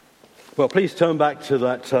Well, please turn back to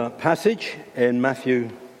that passage in Luke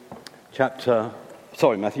chapter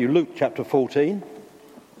 14.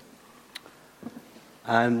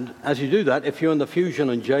 And as you do that, if you're in the Fusion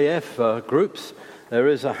and JF groups, there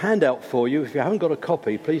is a handout for you. If you haven't got a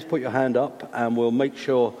copy, please put your hand up and we'll make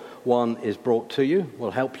sure one is brought to you.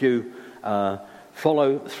 We'll help you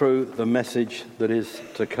follow through the message that is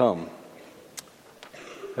to come.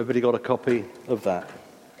 Everybody got a copy of that?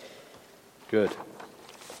 Good.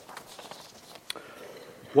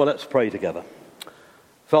 Well, let's pray together.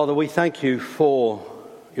 Father, we thank you for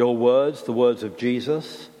your words, the words of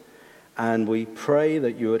Jesus, and we pray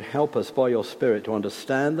that you would help us by your Spirit to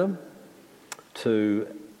understand them, to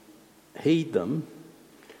heed them,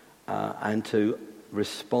 and to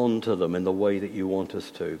respond to them in the way that you want us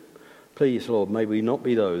to. Please, Lord, may we not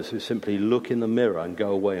be those who simply look in the mirror and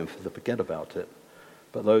go away and forget about it,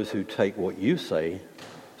 but those who take what you say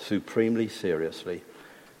supremely seriously.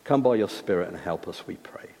 Come by your Spirit and help us, we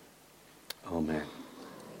pray. Amen.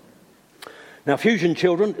 Now, Fusion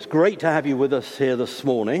children, it's great to have you with us here this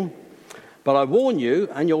morning, but I warn you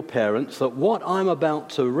and your parents that what I'm about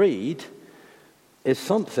to read is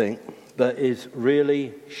something that is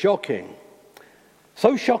really shocking.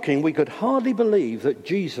 So shocking we could hardly believe that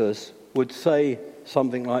Jesus would say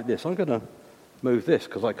something like this. I'm going to move this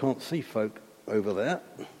because I can't see folk over there.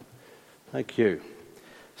 Thank you.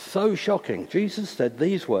 So shocking. Jesus said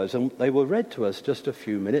these words, and they were read to us just a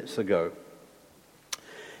few minutes ago.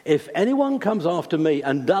 If anyone comes after me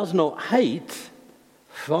and does not hate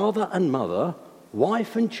father and mother,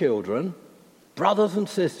 wife and children, brothers and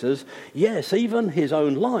sisters, yes, even his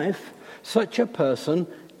own life, such a person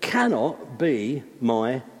cannot be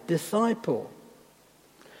my disciple.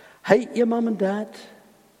 Hate your mum and dad,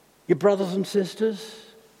 your brothers and sisters.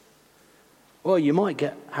 Well, you might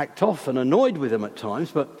get hacked off and annoyed with them at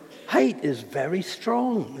times, but hate is very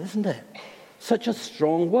strong, isn't it? Such a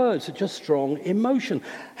strong word, such a strong emotion.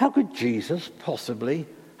 How could Jesus possibly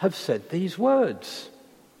have said these words?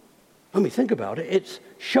 When we think about it, it's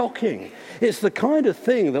shocking. It's the kind of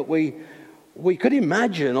thing that we could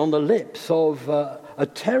imagine on the lips of a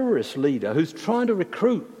terrorist leader who's trying to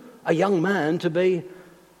recruit a young man to be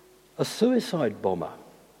a suicide bomber.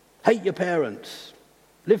 Hate your parents.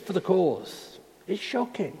 Live for the cause. It's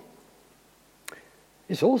shocking.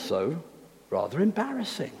 It's also rather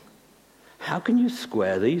embarrassing. How can you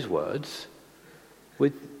square these words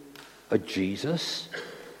with a Jesus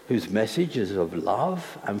whose message is of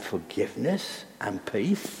love and forgiveness and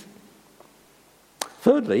peace?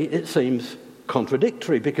 Thirdly, it seems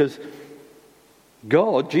contradictory because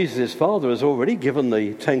God, Jesus' Father, has already given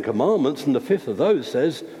the 10 Commandments, and the fifth of those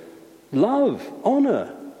says, love,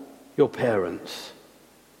 honor your parents.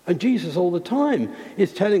 And Jesus all the time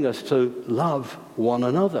is telling us to love one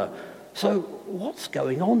another. So what's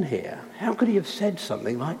going on here? How could he have said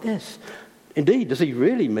something like this? Indeed, does he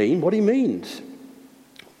really mean what he means?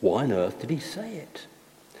 Why on earth did he say it?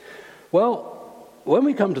 Well, when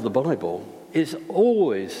we come to the Bible, it's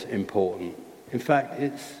always important. In fact,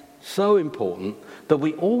 it's so important that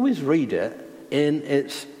we always read it in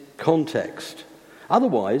its context.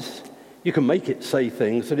 Otherwise, you can make it say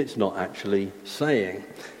things that it's not actually saying.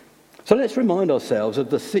 So let's remind ourselves of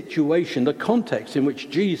the situation, the context in which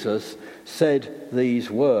Jesus said these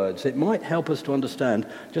words. It might help us to understand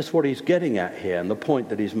just what he's getting at here and the point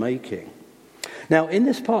that he's making. Now, in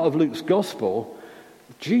this part of Luke's gospel,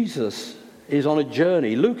 Jesus is on a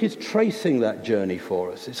journey. Luke is tracing that journey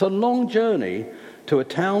for us. It's a long journey to a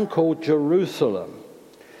town called Jerusalem.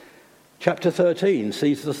 Chapter 13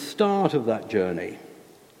 sees the start of that journey.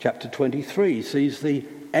 Chapter 23 sees the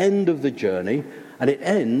end of the journey, and it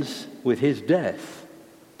ends with his death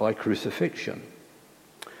by crucifixion.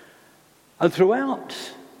 And throughout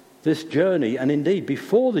this journey, and indeed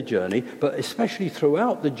before the journey, but especially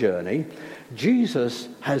throughout the journey, Jesus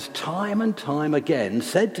has time and time again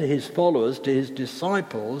said to his followers, to his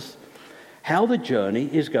disciples, how the journey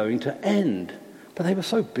is going to end. But they were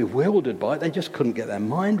so bewildered by it, they just couldn't get their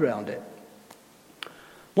mind around it.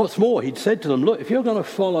 What's more, he'd said to them, look, if you're going to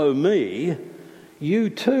follow me, you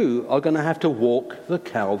too are going to have to walk the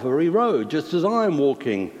Calvary Road, just as I'm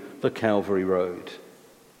walking the Calvary Road.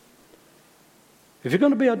 If you're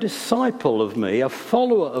going to be a disciple of me, a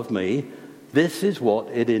follower of me, this is what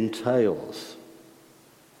it entails.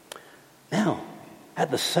 Now,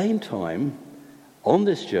 at the same time, on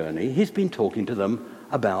this journey, he's been talking to them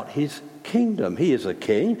about his kingdom. He is a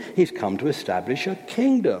king. He's come to establish a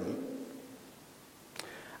kingdom.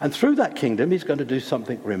 And through that kingdom, he's going to do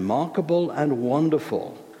something remarkable and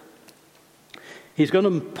wonderful. He's going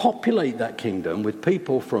to populate that kingdom with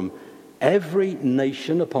people from every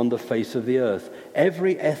nation upon the face of the earth.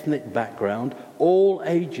 every ethnic background, all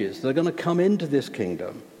ages. They're going to come into this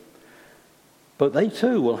kingdom. But they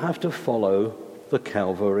too will have to follow the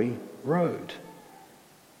Calvary road.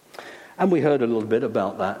 And we heard a little bit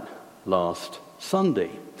about that last Sunday.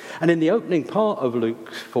 And in the opening part of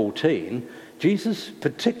Luke 14, Jesus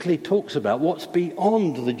particularly talks about what's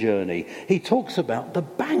beyond the journey. He talks about the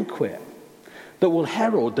banquet that will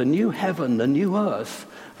herald the new heaven, the new earth,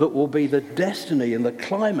 that will be the destiny and the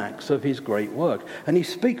climax of his great work. And he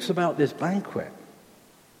speaks about this banquet.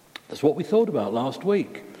 That's what we thought about last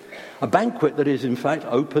week. A banquet that is in fact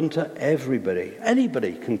open to everybody.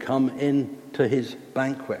 Anybody can come in to his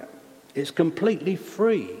banquet. It's completely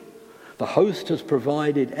free. The host has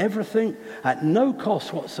provided everything at no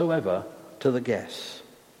cost whatsoever to the guests.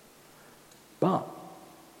 But,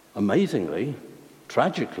 amazingly,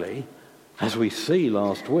 tragically, as we see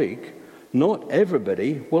last week, not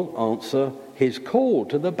everybody will answer his call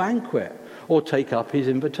to the banquet or take up his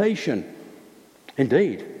invitation.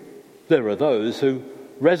 Indeed, there are those who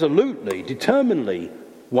resolutely, determinedly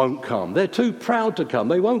won't come. They're too proud to come.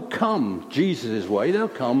 They won't come Jesus' way. They'll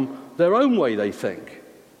come their own way, they think.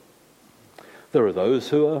 There are those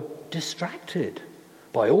who are distracted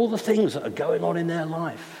by all the things that are going on in their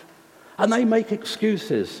life. And they make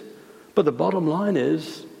excuses. But the bottom line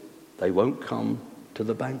is, they won't come to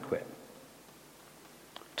the banquet.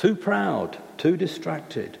 Too proud, too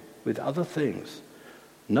distracted with other things.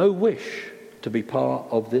 No wish to be part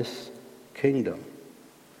of this kingdom.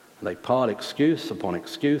 And they pile excuse upon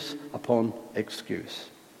excuse upon excuse.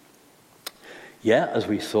 Yet, as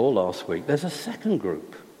we saw last week, there's a second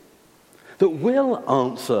group that will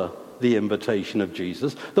answer the invitation of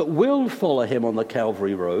Jesus, that will follow him on the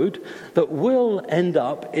Calvary road, that will end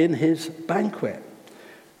up in his banquet.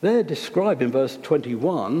 They're described in verse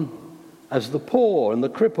 21 as the poor and the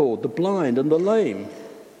crippled, the blind and the lame.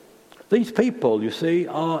 These people, you see,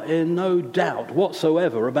 are in no doubt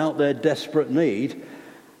whatsoever about their desperate need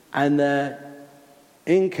and their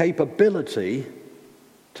incapability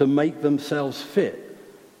to make themselves fit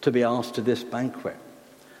to be asked to this banquet.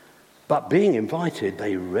 But being invited,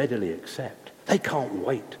 they readily accept. They can't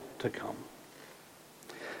wait to come.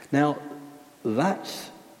 Now, that's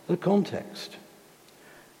the context.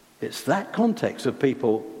 It's that context of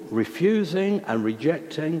people refusing and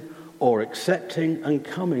rejecting or accepting and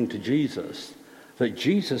coming to Jesus that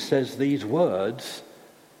Jesus says these words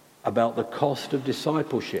about the cost of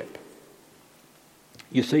discipleship.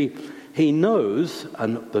 You see, he knows,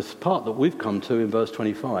 and this part that we've come to in verse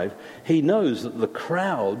 25, he knows that the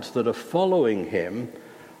crowds that are following him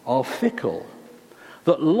are fickle,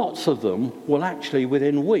 that lots of them will actually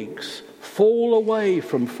within weeks fall away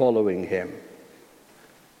from following him.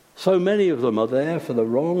 So many of them are there for the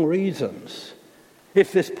wrong reasons.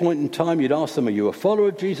 If this point in time you'd ask them, are you a follower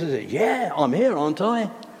of Jesus? Yeah, I'm here, aren't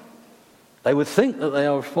I? They would think that they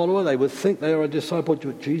are a follower. They would think they are a disciple.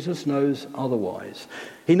 But Jesus knows otherwise.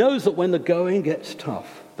 He knows that when the going gets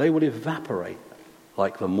tough, they will evaporate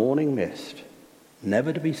like the morning mist,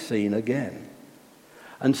 never to be seen again.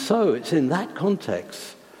 And so it's in that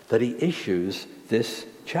context that he issues this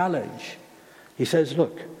challenge. He says,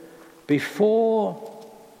 look, before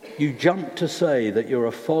you jump to say that you're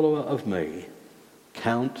a follower of me,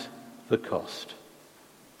 count the cost.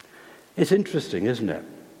 It's interesting, isn't it,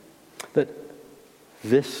 that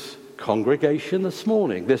this congregation this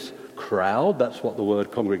morning, this crowd, that's what the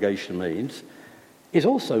word congregation means, is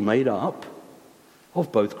also made up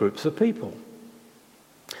of both groups of people.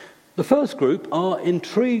 The first group are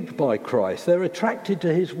intrigued by Christ. They're attracted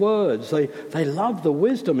to his words. They love the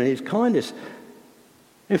wisdom and his kindness.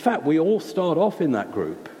 In fact, we all start off in that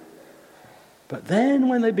group. But then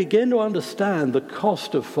when they begin to understand the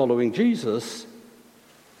cost of following Jesus,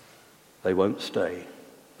 they won't stay.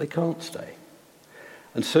 They can't stay.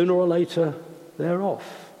 And sooner or later, they're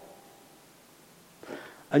off.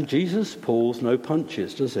 And Jesus pulls no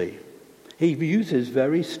punches, does he? He uses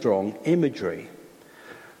very strong imagery.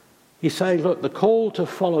 He's saying, look, the call to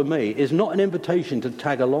follow me is not an invitation to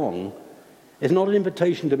tag along. It's not an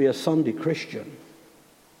invitation to be a Sunday Christian.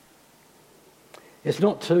 It's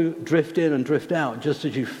not to drift in and drift out just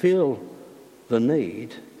as you feel the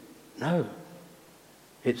need. No.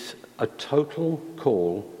 It's a total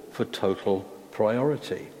call for total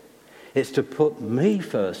priority. It's to put me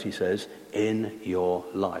first, he says, in your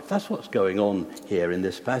life. That's what's going on here in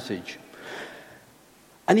this passage.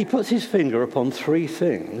 And he puts his finger upon three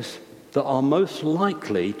things that are most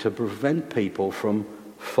likely to prevent people from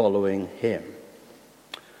following him.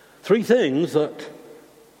 Three things that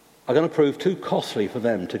are going to prove too costly for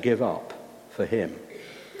them to give up for him.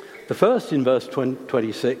 The first in verse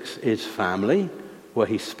 26 is family. where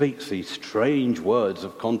he speaks these strange words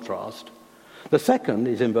of contrast. The second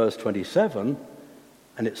is in verse 27,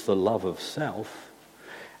 and it's the love of self.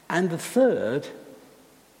 And the third,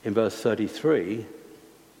 in verse 33,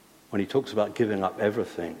 when he talks about giving up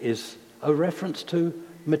everything, is a reference to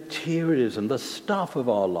materialism, the stuff of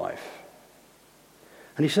our life.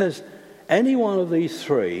 And he says, any one of these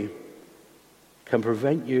three can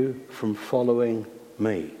prevent you from following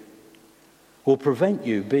me, or prevent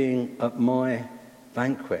you being at my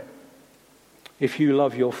banquet. If you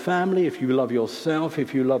love your family, if you love yourself,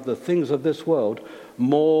 if you love the things of this world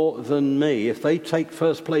more than me, if they take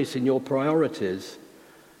first place in your priorities,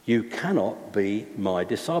 you cannot be my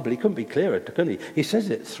disciple. He couldn't be clearer, couldn't he? He says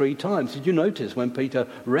it 3 times. Did you notice when Peter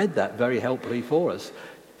read that very helpfully for us?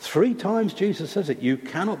 3 times Jesus says it. You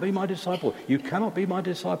cannot be my disciple. You cannot be my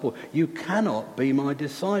disciple. You cannot be my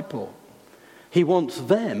disciple. He wants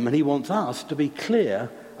them and he wants us to be clear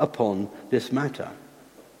upon this matter.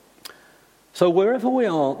 So wherever we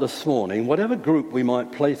are this morning, whatever group we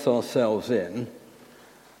might place ourselves in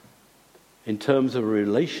terms of a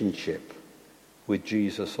relationship with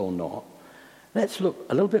Jesus or not, let's look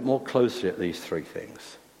a little bit more closely at these 3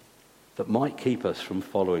 things that might keep us from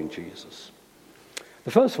following Jesus.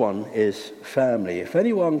 The first one is family. If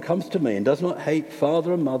anyone comes to me and does not hate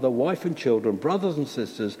father and mother, wife and children, brothers and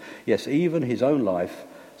sisters, yes, even his own life,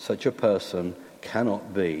 such a person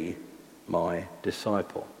cannot be my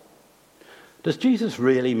disciple. Does Jesus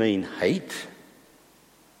really mean hate?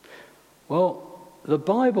 Well, the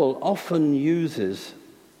Bible often uses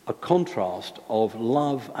a contrast of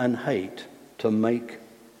love and hate to make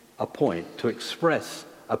a point, to express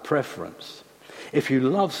a preference. If you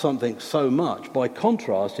love something so much, by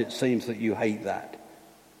contrast, it seems that you hate that.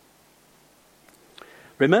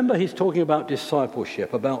 Remember, he's talking about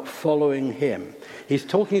discipleship, about following him. He's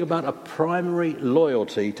talking about a primary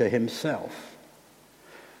loyalty to himself.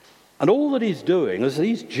 And all that he's doing, as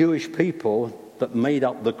these Jewish people that made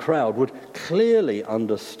up the crowd would clearly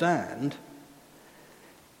understand,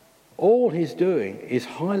 all he's doing is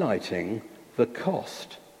highlighting the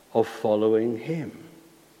cost of following him.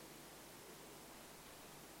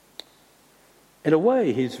 In a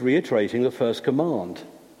way, he's reiterating the first command: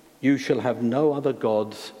 you shall have no other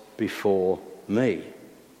gods before me.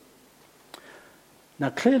 Now,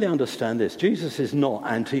 clearly understand this. Jesus is not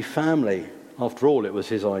anti-family. After all, it was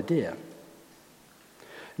his idea.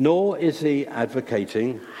 Nor is he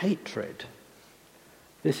advocating hatred.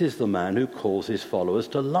 This is the man who calls his followers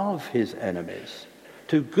to love his enemies,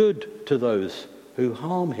 to good to those who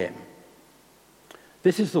harm him.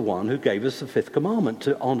 This is the one who gave us the 5th commandment,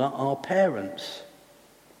 to honor our parents,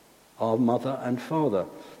 our mother and father.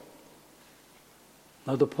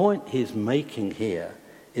 Now, the point he's making here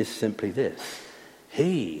is simply this: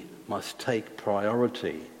 he must take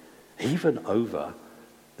priority even over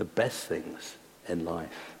the best things in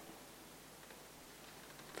life.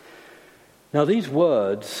 Now, these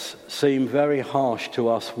words seem very harsh to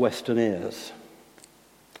us Western ears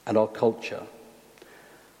and our culture.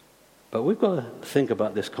 But we've got to think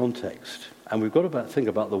about this context, and we've got to think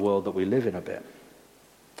about the world that we live in a bit.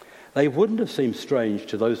 They wouldn't have seemed strange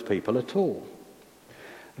to those people at all.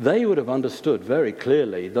 They would have understood very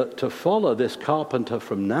clearly that to follow this carpenter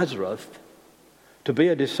from Nazareth, to be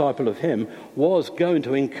a disciple of him, was going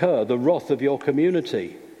to incur the wrath of your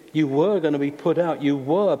community. You were going to be put out. You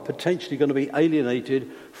were potentially going to be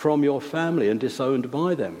alienated from your family and disowned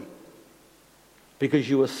by them, because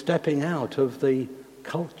you were stepping out of the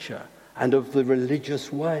culture and of the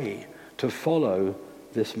religious way to follow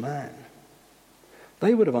this man.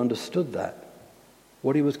 They would have understood that,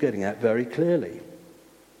 what he was getting at, very clearly.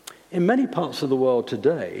 In many parts of the world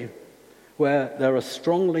today, where there are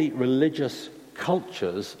strongly religious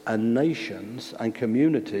cultures and nations and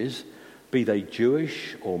communities, be they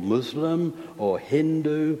Jewish or Muslim or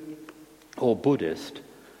Hindu or Buddhist,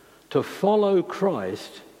 to follow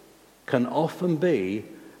Christ can often be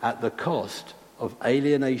at the cost of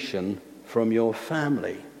alienation from your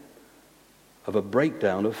family, of a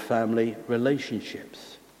breakdown of family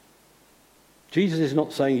relationships. Jesus is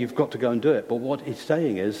not saying you've got to go and do it, but what he's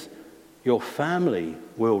saying is your family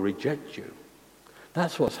will reject you.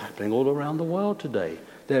 That's what's happening all around the world today.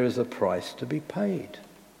 There is a price to be paid.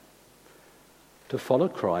 To follow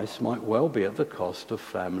Christ might well be at the cost of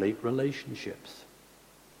family relationships.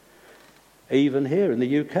 Even here in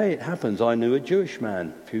the UK it happens. I knew a Jewish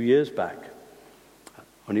man a few years back.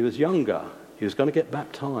 When he was younger, he was going to get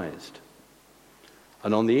baptized.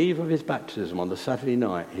 And on the eve of his baptism, on the Saturday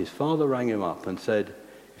night, his father rang him up and said,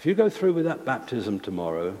 if you go through with that baptism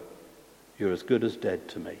tomorrow, you're as good as dead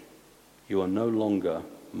to me. You are no longer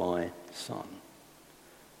my son.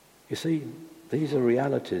 You see, These are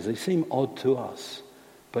realities. They seem odd to us.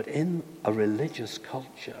 But in a religious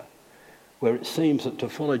culture where it seems that to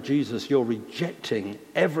follow Jesus, you're rejecting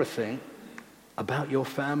everything about your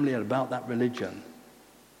family and about that religion,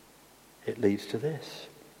 it leads to this.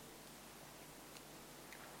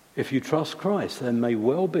 If you trust Christ, there may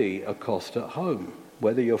well be a cost at home,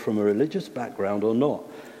 whether you're from a religious background or not.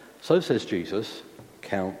 So says Jesus,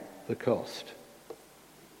 count the cost.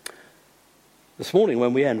 This morning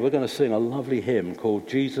when we end, we're going to sing a lovely hymn called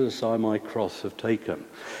Jesus, I My Cross Have Taken,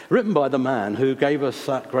 written by the man who gave us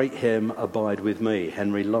that great hymn, Abide With Me,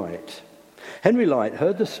 Henry Lyte. Henry Lyte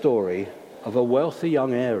heard the story of a wealthy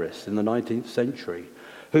young heiress in the 19th century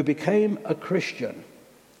who became a Christian.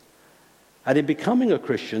 And in becoming a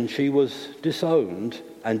Christian, she was disowned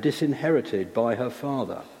and disinherited by her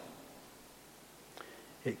father.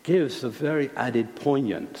 It gives a very added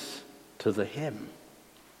poignance to the hymn.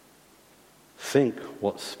 Think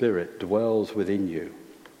what spirit dwells within you.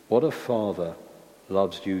 What a Father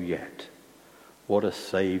loves you yet. What a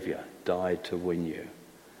Saviour died to win you.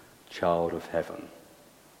 Child of heaven,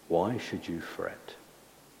 why should you fret?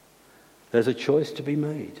 There's a choice to be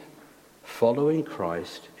made. Following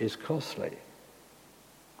Christ is costly.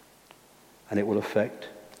 And it will affect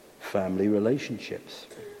family relationships.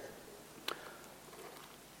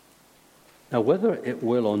 Now, whether it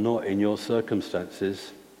will or not in your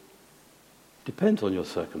circumstances depends on your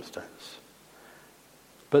circumstance.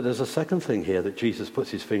 But there's a second thing here that Jesus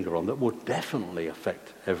puts his finger on that will definitely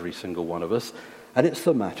affect every single one of us, and it's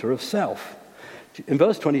the matter of self. In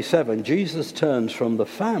verse 27, Jesus turns from the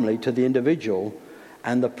family to the individual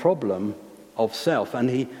and the problem of self, and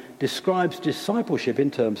he describes discipleship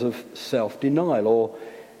in terms of self-denial or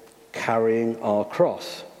carrying our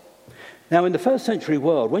cross. Now, in the first century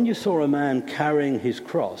world, when you saw a man carrying his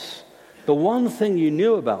cross, the one thing you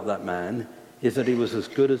knew about that man is that he was as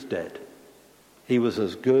good as dead. He was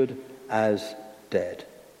as good as dead.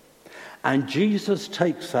 And Jesus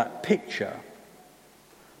takes that picture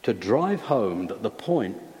to drive home that the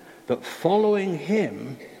point that following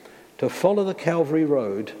him, to follow the Calvary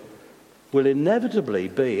Road, will inevitably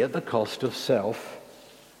be at the cost of self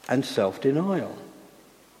and self-denial.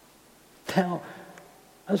 Now,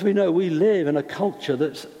 as we know, we live in a culture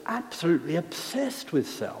that's absolutely obsessed with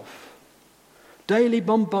self. Daily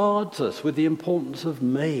bombards us with the importance of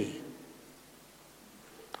me.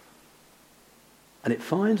 And it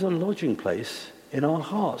finds a lodging place in our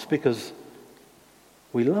hearts because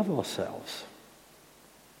we love ourselves.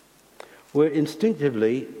 We're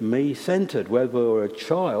instinctively me-centered, whether we're a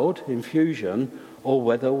child in fusion or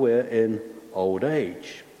whether we're in old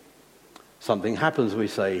age. Something happens, we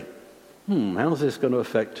say, how's this going to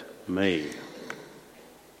affect me?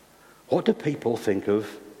 What do people think of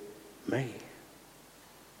me?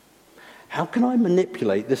 How can I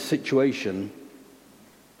manipulate this situation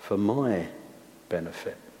for my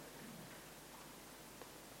benefit?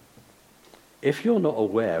 If you're not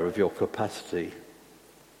aware of your capacity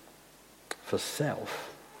for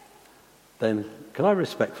self, then can I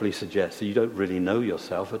respectfully suggest that you don't really know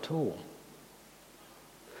yourself at all?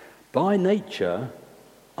 By nature,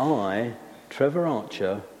 I, Trevor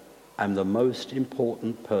Archer, am the most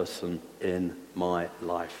important person in my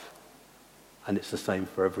life. And it's the same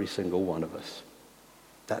for every single one of us.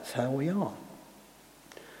 That's how we are.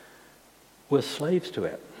 We're slaves to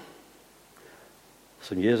it.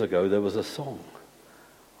 Some years ago, there was a song,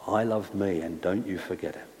 I love me and don't you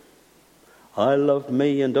forget it. I love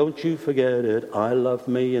me and don't you forget it. I love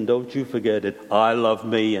me and don't you forget it. I love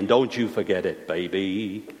me and don't you forget it,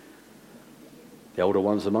 baby. The older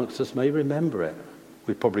ones amongst us may remember it.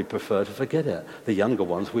 We'd probably prefer to forget it. The younger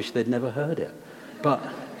ones wish they'd never heard it. But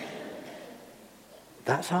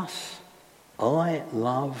that's us. I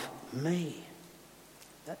love me.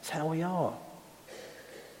 That's how we are.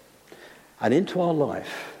 And into our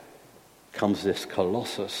life comes this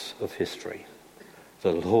colossus of history,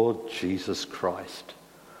 the Lord Jesus Christ,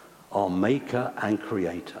 our maker and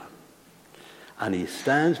creator. And he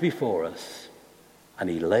stands before us and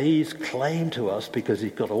he lays claim to us because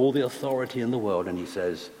he's got all the authority in the world, and he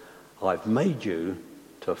says, I've made you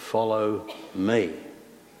to follow me.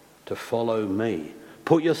 To follow me.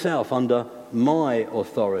 Put yourself under my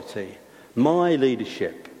authority, my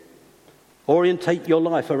leadership. Orientate your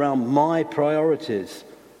life around my priorities,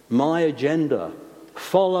 my agenda.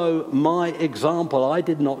 Follow my example. I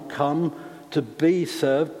did not come to be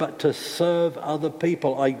served, but to serve other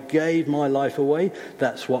people. I gave my life away.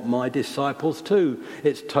 That's what my disciples do.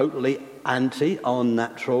 It's totally anti our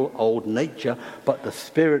natural old nature, but the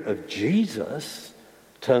Spirit of Jesus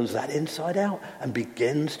turns that inside out and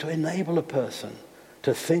begins to enable a person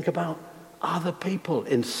to think about other people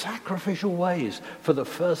in sacrificial ways for the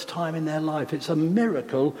first time in their life. It's a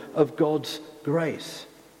miracle of God's grace.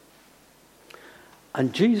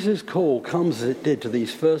 And Jesus' call comes as it did to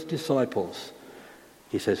these first disciples.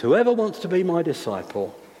 He says, whoever wants to be my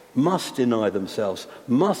disciple must deny themselves,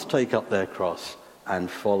 must take up their cross and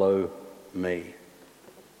follow me.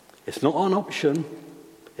 It's not an option.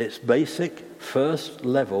 It's basic first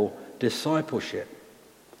level discipleship.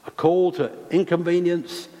 A call to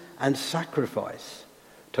inconvenience and sacrifice,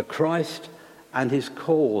 to Christ and his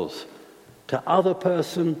cause, to other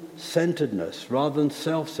person-centeredness rather than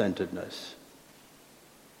self-centeredness,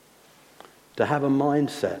 to have a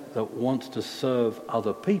mindset that wants to serve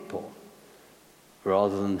other people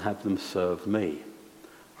rather than have them serve me.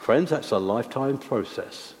 Friends, that's a lifetime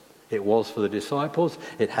process. It was for the disciples.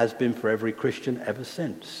 It has been for every Christian ever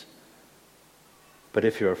since. But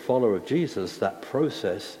if you're a follower of Jesus, that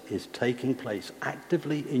process is taking place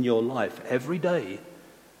actively in your life every day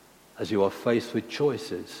as you are faced with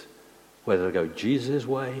choices, whether to go Jesus'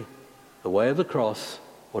 way, the way of the cross,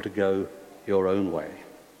 or to go your own way.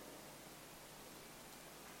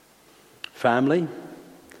 Family,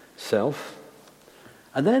 self,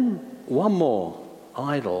 and then one more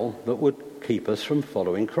idol that would keep us from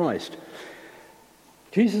following Christ.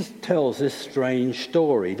 Jesus tells this strange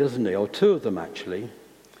story, doesn't he? Or two of them, actually.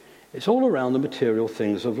 It's all around the material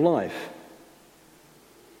things of life.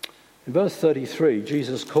 In verse 33,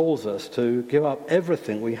 Jesus calls us to give up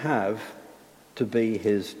everything we have to be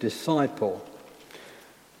his disciple.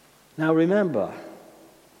 Now remember,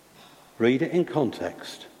 read it in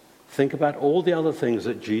context. Think about all the other things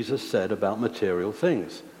that Jesus said about material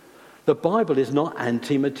things. The Bible is not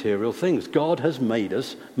anti-material things. God has made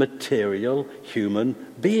us material human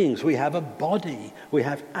beings. We have a body. We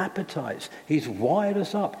have appetites. He's wired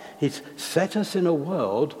us up. He's set us in a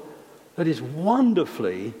world that is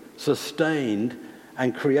wonderfully sustained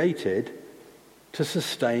and created to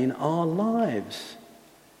sustain our lives.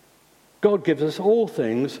 God gives us all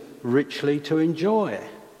things richly to enjoy.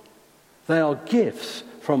 They are gifts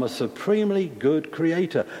from a supremely good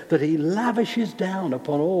creator that he lavishes down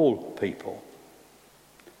upon all people.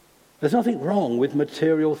 There's nothing wrong with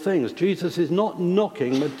material things. Jesus is not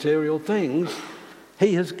knocking material things.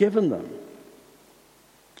 He has given them.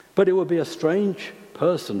 But it would be a strange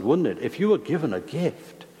person, wouldn't it, if you were given a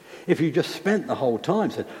gift, if you just spent the whole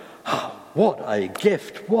time saying, oh, what a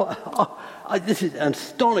gift, this is an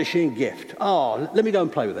astonishing gift. Oh, let me go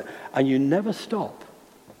and play with it. And you never stop.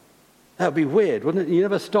 That would be weird, wouldn't it? You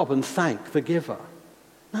never stop and thank the giver.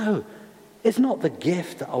 No, it's not the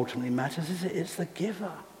gift that ultimately matters, is it? It's the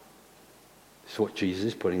giver. It's what Jesus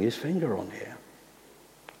is putting his finger on here.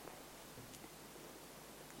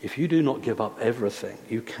 If you do not give up everything,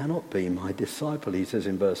 you cannot be my disciple, he says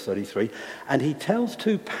in verse 33. And he tells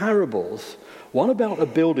two parables, one about a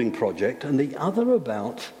building project and the other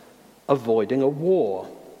about avoiding a war.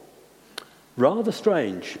 Rather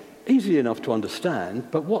strange. Easy enough to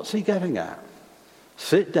understand, but what's he getting at?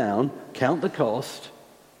 Sit down, count the cost,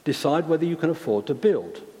 decide whether you can afford to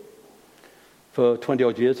build. For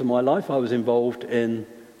 20-odd years of my life, I was involved in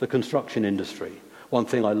the construction industry. One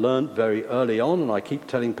thing I learned very early on, and I keep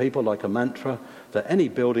telling people like a mantra, that any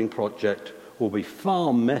building project will be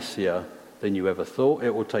far messier than you ever thought.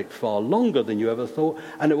 It will take far longer than you ever thought,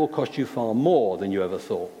 and it will cost you far more than you ever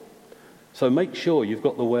thought. So make sure you've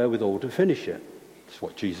got the wherewithal to finish it. That's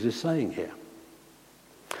what Jesus is saying here.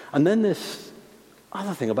 And then this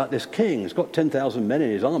other thing about this king. He's got 10,000 men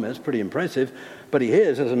in his army. That's pretty impressive. But he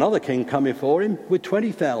hears there's another king coming for him with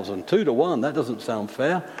 20,000, 2 to 1. That doesn't sound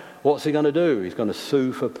fair. What's he going to do? He's going to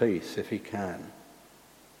sue for peace if he can.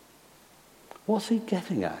 What's he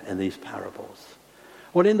getting at in these parables?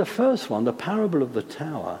 Well, in the first one, the parable of the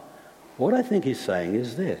tower, what I think he's saying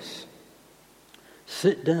is this.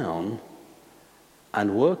 Sit down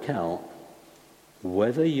and work out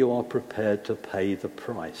whether you are prepared to pay the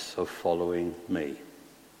price of following me.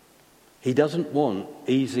 He doesn't want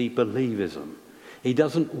easy believism. He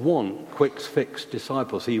doesn't want quick fix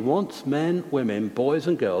disciples. He wants men, women, boys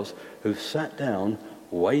and girls who've sat down,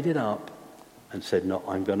 weighed it up and said, no,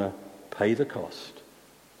 I'm going to pay the cost,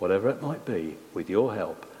 whatever it might be, with your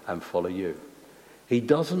help and follow you. He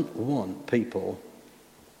doesn't want people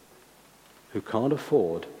who can't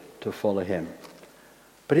afford to follow him.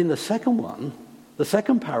 But in the second one, the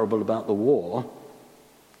second parable about the war,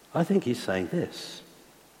 I think he's saying this.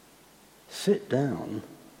 Sit down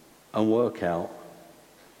and work out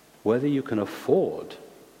whether you can afford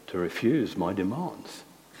to refuse my demands.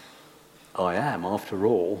 I am, after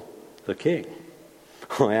all, the king.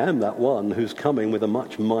 I am that one who's coming with a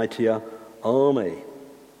much mightier army. Do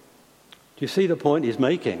you see the point he's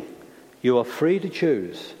making? You are free to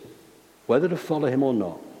choose whether to follow him or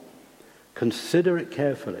not. Consider it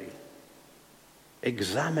carefully.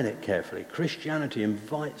 Examine it carefully. Christianity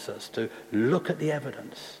invites us to look at the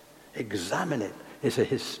evidence. Examine it. It's a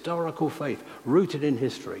historical faith rooted in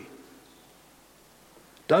history.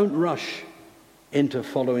 Don't rush into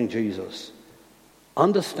following Jesus.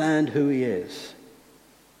 Understand who he is.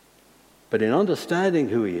 But in understanding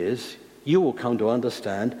who he is, you will come to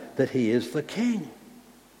understand that he is the king.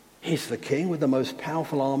 He's the king with the most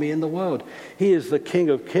powerful army in the world. He is the King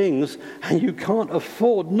of Kings, and you can't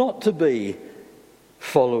afford not to be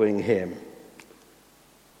following him.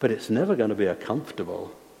 But it's never going to be a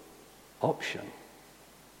comfortable option.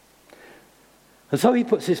 And so he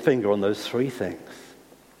puts his finger on those three things.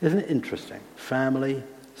 Isn't it interesting? Family,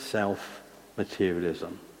 self,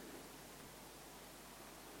 materialism.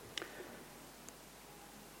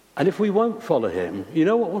 And if we won't follow him, you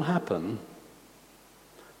know what will happen?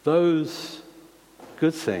 Those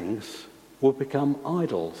good things will become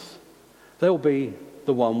idols. They'll be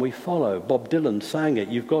the one we follow. Bob Dylan sang it,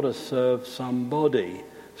 you've got to serve somebody.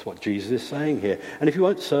 That's what Jesus is saying here. And if you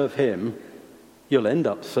won't serve him, you'll end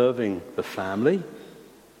up serving the family.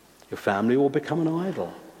 Your family will become an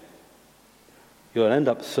idol. You'll end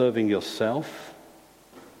up serving yourself,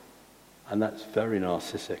 and that's very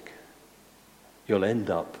narcissistic. You'll end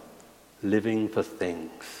up living for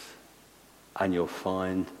things, and you'll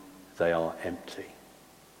find they are empty.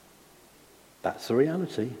 That's the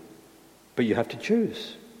reality. But you have to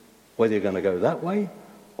choose whether you're going to go that way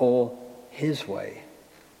or his way.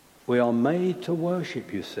 We are made to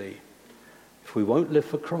worship, you see. If we won't live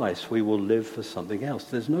for Christ, we will live for something else.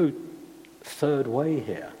 There's no third way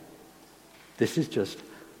here. This is just,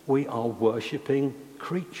 we are worshipping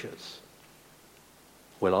creatures.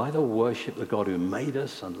 We'll either worship the God who made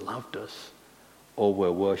us and loved us, or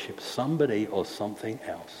we'll worship somebody or something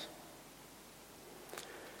else.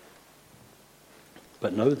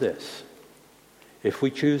 But know this, if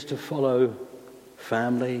we choose to follow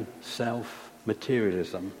family, self,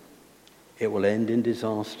 materialism, it will end in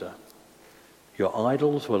disaster. Your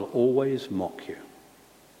idols will always mock you.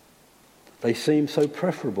 They seem so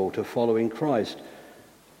preferable to following Christ.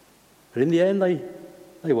 But in the end,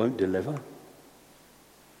 they won't deliver.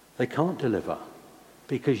 They can't deliver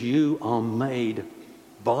because you are made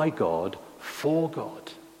by God for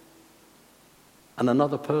God. And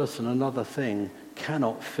another person, another thing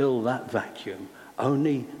cannot fill that vacuum.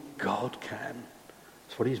 Only God can.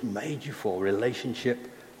 That's what he's made you for,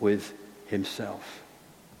 relationship with himself.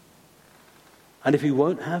 And if you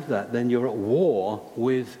won't have that, then you're at war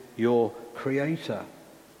with your Creator.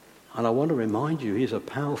 And I want to remind you, he's a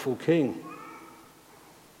powerful king.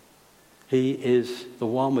 He is the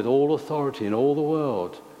one with all authority in all the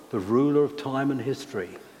world, the ruler of time and history.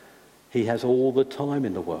 He has all the time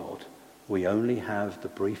in the world. We only have the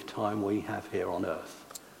brief time we have here on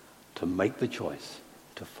earth to make the choice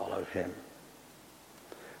to follow him.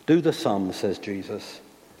 Do the sum, says Jesus.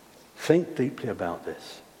 Think deeply about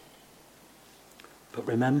this. But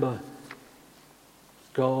remember,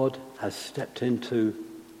 God has stepped into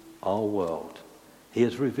our world. He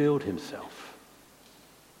has revealed himself.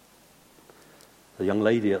 The young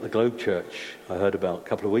lady at the Globe Church I heard about a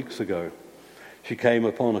couple of weeks ago, she came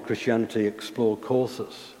upon a Christianity Explored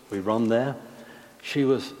courses we run there. She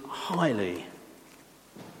was highly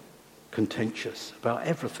contentious about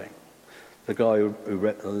everything. The guy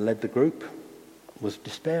who led the group was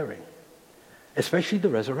despairing, especially the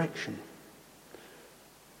resurrection.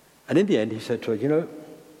 And in the end, he said to her,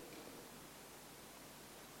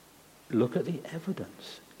 look at the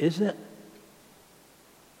evidence. Is it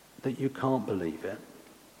that you can't believe it,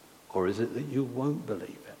 or is it that you won't believe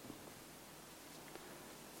it?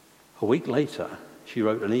 A week later, she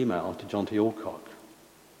wrote an email to John T. Alcock.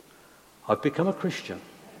 I've become a Christian.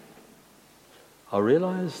 I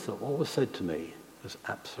realized that what was said to me was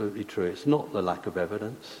absolutely true. It's not the lack of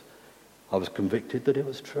evidence. I was convicted that it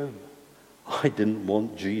was true. I didn't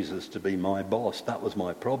want Jesus to be my boss. That was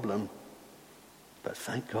my problem. But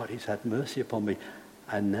thank God he's had mercy upon me.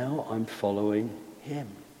 And now I'm following him.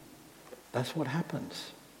 That's what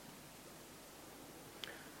happens.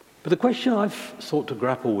 But the question I've sought to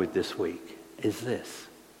grapple with this week is this.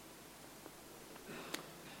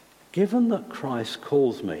 Given that Christ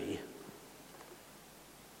calls me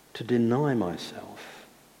to deny myself,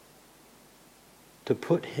 to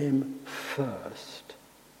put him first,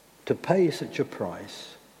 to pay such a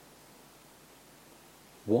price,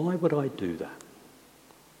 why would I do that?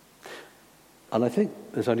 And I think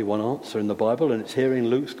there's only one answer in the Bible, and it's here in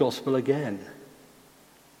Luke's Gospel again.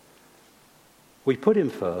 We put him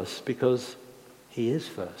first because he is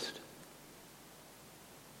first.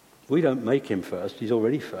 We don't make him first. He's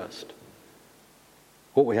already first.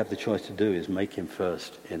 What we have the choice to do is make him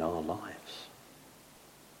first in our lives.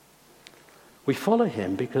 We follow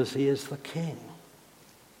him because he is the king.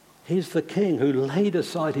 He's the king who laid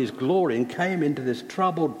aside his glory and came into this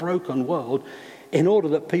troubled, broken world in order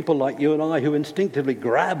that people like you and I, who instinctively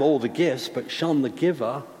grab all the gifts but shun the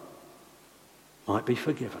giver, might be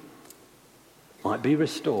forgiven, might be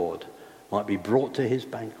restored, might be brought to his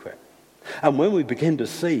banquet. And when we begin to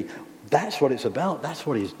see that's what it's about, that's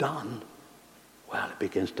what he's done, well, it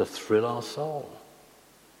begins to thrill our soul.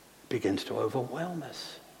 It begins to overwhelm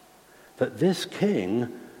us. That this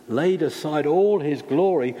king laid aside all his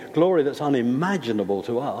glory that's unimaginable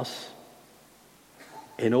to us,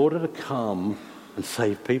 in order to come and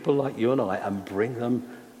save people like you and I and bring them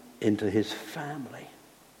into his family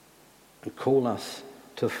and call us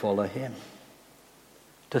to follow him.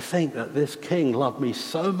 To think that this king loved me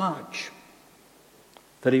so much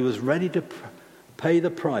that he was ready to pay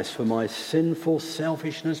the price for my sinful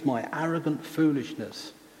selfishness, my arrogant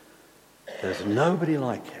foolishness. There's nobody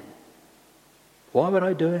like him. Why would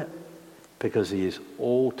I do it? Because he is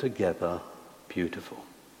altogether beautiful.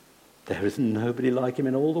 There is nobody like him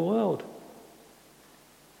in all the world.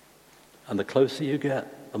 And the closer you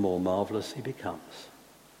get, the more marvelous he becomes.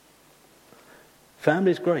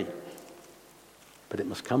 Family's great, but it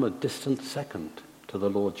must come a distant second to the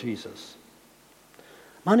Lord Jesus.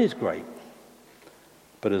 Money's great,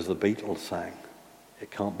 but as the Beatles sang,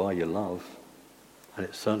 it can't buy you love, and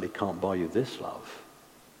it certainly can't buy you this love,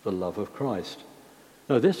 the love of Christ.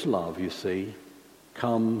 No, this love, you see,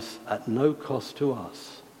 comes at no cost to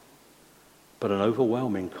us, but an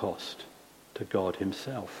overwhelming cost to God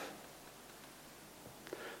himself.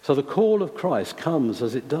 So the call of Christ comes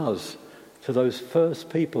as it does to those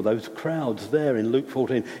first people, those crowds there in Luke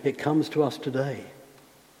 14. It comes to us today.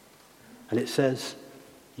 And it says,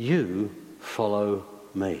 you follow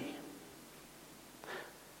me.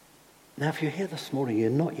 Now, if you're here this morning, you're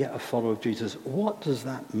not yet a follower of Jesus. What does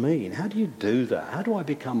that mean? How do you do that? How do I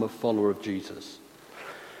become a follower of Jesus?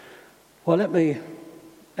 Well, let me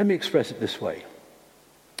express it this way.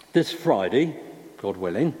 This Friday, God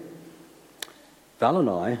willing, Val and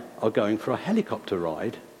I are going for a helicopter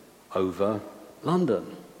ride over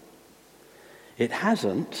London. It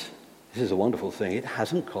hasn't, this is a wonderful thing, it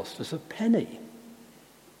hasn't cost us a penny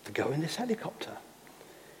to go in this helicopter.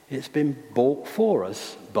 It's been bought for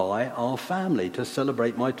us by our family to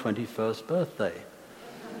celebrate my 21st birthday.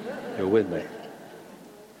 You're with me.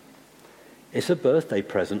 It's a birthday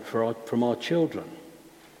present from our children.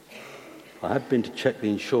 I have been to check the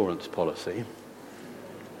insurance policy.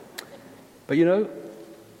 But you know,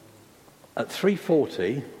 at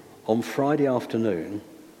 3:40 on Friday afternoon,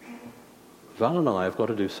 Val and I have got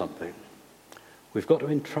to do something. We've got to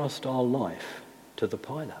entrust our life to the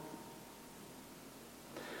pilot.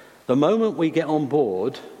 The moment we get on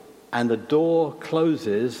board and the door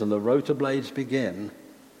closes and the rotor blades begin,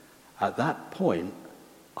 at that point,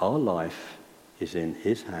 our life is in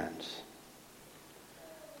his hands.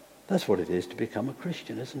 That's what it is to become a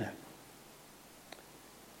Christian, isn't it?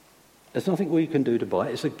 There's nothing we can do to buy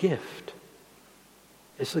it. It's a gift.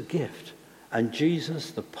 It's a gift. And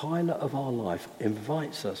Jesus, the pilot of our life,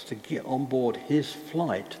 invites us to get on board his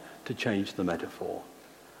flight, to change the metaphor,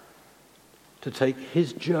 to take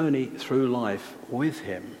his journey through life with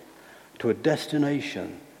him to a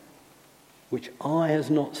destination which eye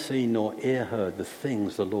has not seen nor ear heard, the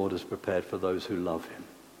things the Lord has prepared for those who love him.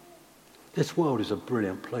 This world is a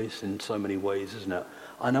brilliant place in so many ways, isn't it?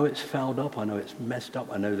 I know it's fouled up, I know it's messed up,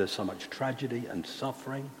 I know there's so much tragedy and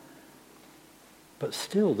suffering, but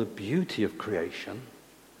still the beauty of creation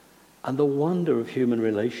and the wonder of human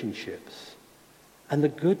relationships and the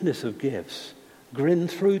goodness of gifts grin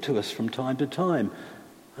through to us from time to time.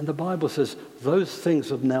 And the Bible says those things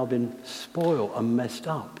have now been spoiled and messed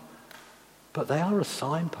up, but they are a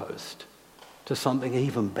signpost to something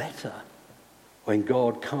even better when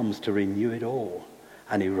God comes to renew it all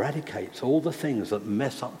and eradicates all the things that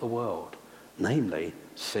mess up the world, namely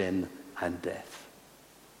sin and death.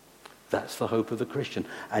 That's the hope of the Christian.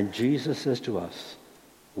 And Jesus says to us,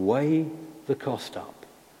 weigh the cost up,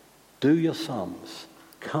 do your sums,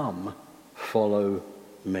 come, follow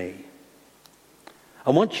me.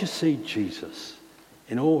 And once you see Jesus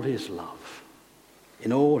in all his love,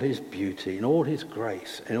 in all his beauty, in all his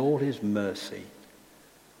grace, in all his mercy,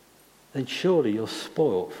 then surely you're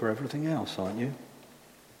spoilt for everything else, aren't you?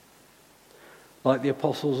 Like the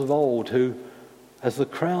apostles of old who, as the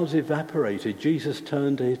crowds evaporated, Jesus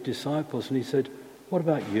turned to his disciples and he said, what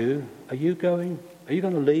about you? Are you going? Are you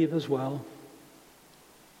going to leave as well?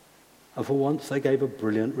 And for once they gave a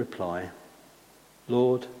brilliant reply.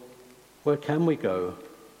 Lord, Where can we go?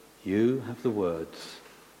 You have the words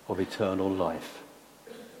of eternal life.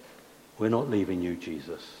 We're not leaving you,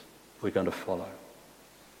 Jesus. We're going to follow.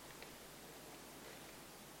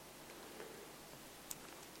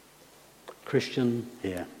 Christian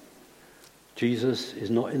here, Jesus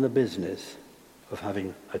is not in the business of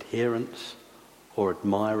having adherents or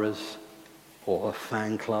admirers or a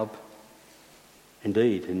fan club.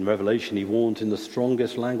 Indeed, in Revelation he warns in the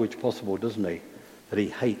strongest language possible, doesn't he, that he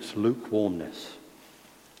hates lukewarmness.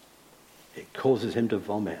 It causes him to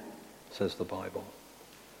vomit, says the Bible.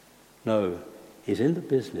 No, he's in the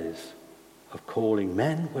business of calling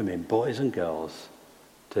men, women, boys and girls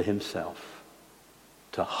to himself,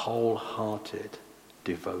 to wholehearted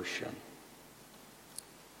devotion.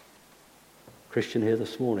 Christian here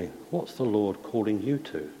this morning, what's the Lord calling you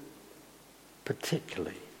to?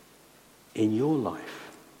 Particularly in your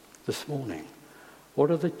life this morning. What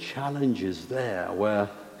are the challenges there where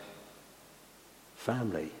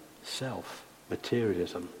family, self,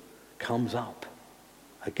 materialism comes up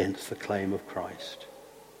against the claim of Christ?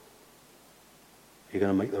 You're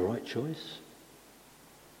going to make the right choice?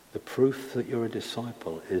 The proof that you're a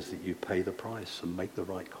disciple is that you pay the price and make the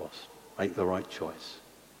right cost, make the right choice.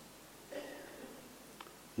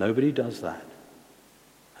 Nobody does that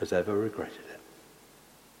has ever regretted it.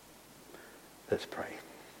 Let's pray.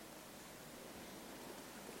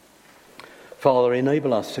 Father,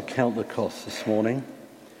 enable us to count the cost this morning.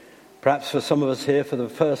 Perhaps for some of us here for the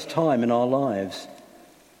first time in our lives,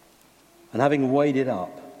 and having weighed it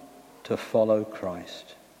up to follow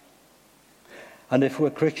Christ. And if we're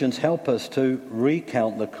Christians, help us to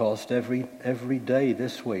recount the cost every day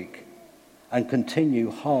this week and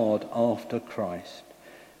continue hard after Christ,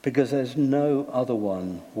 because there's no other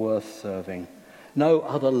one worth serving, no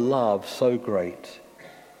other love so great,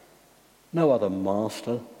 no other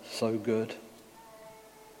master so good,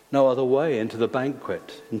 no other way into the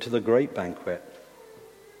banquet, into the great banquet,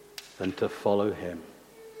 than to follow him.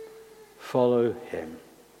 Follow him.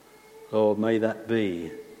 Lord, may that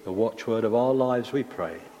be the watchword of our lives, we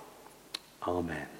pray. Amen.